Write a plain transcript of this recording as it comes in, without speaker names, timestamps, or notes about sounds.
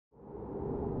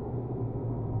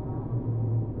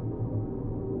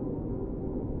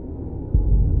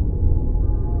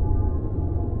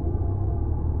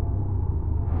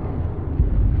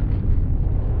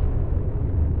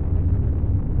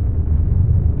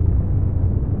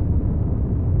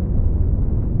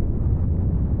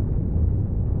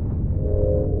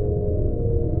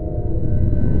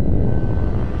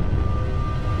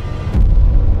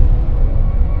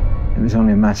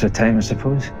matter of time, I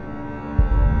suppose.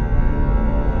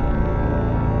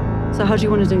 So how do you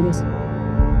want to do this?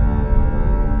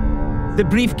 The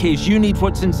briefcase, you need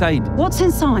what's inside. What's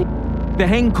inside? The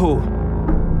Henko.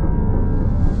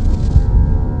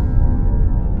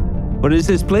 What is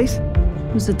this place?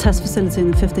 It was a test facility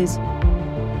in the 50s.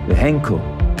 The Henko.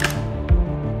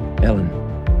 Ellen.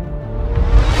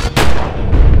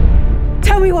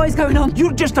 Tell me what is going on!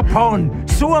 You're just a pawn.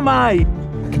 So am I.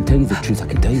 I can tell you the truth. I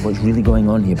can tell you what's really going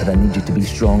on here, but I need you to be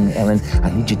strong, Ellen.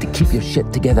 I need you to keep your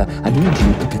shit together. I need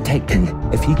you to protect me.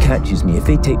 If he catches me, if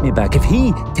they take me back, if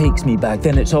he takes me back,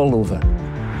 then it's all over.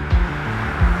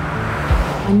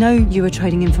 I know you were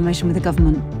trading information with the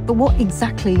government, but what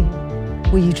exactly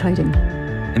were you trading?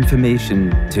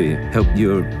 Information to help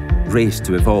your race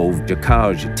to evolve, your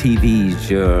cars, your TVs,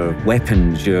 your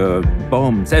weapons, your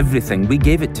bombs, everything. We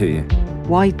gave it to you.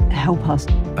 Why help us?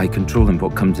 By controlling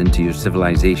what comes into your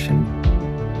civilization,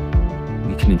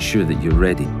 we can ensure that you're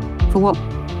ready. For what?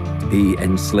 To be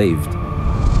enslaved.